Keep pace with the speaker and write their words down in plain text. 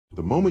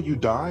The moment you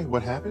die,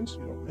 what happens?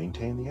 You don't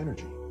maintain the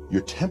energy.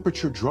 Your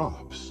temperature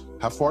drops.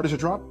 How far does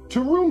it drop?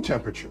 To room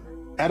temperature.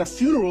 At a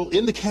funeral,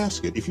 in the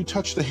casket, if you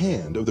touch the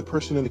hand of the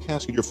person in the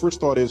casket, your first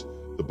thought is,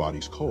 the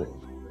body's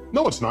cold.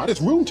 No, it's not.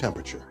 It's room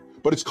temperature.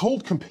 But it's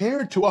cold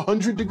compared to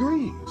 100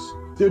 degrees.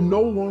 They're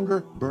no longer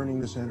burning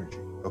this energy.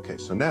 Okay,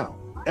 so now,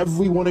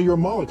 every one of your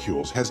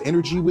molecules has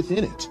energy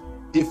within it.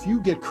 If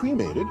you get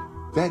cremated,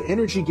 that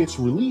energy gets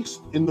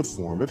released in the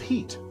form of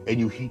heat. And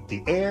you heat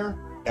the air,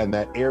 and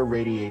that air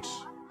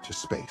radiates to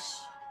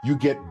space. You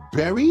get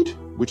buried,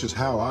 which is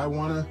how I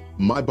want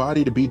my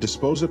body to be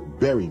disposed of.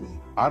 Bury me.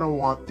 I don't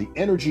want the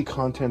energy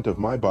content of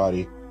my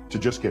body to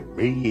just get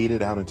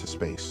radiated out into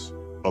space,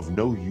 of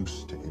no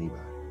use to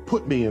anybody.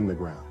 Put me in the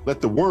ground.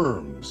 Let the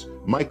worms,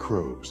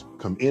 microbes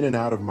come in and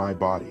out of my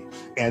body.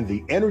 And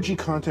the energy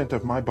content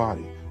of my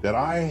body that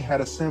I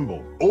had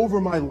assembled over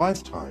my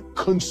lifetime,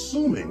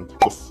 consuming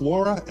the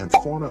flora and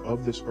fauna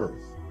of this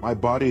earth, my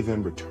body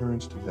then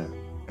returns to them.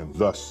 And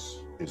thus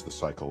is the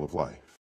cycle of life.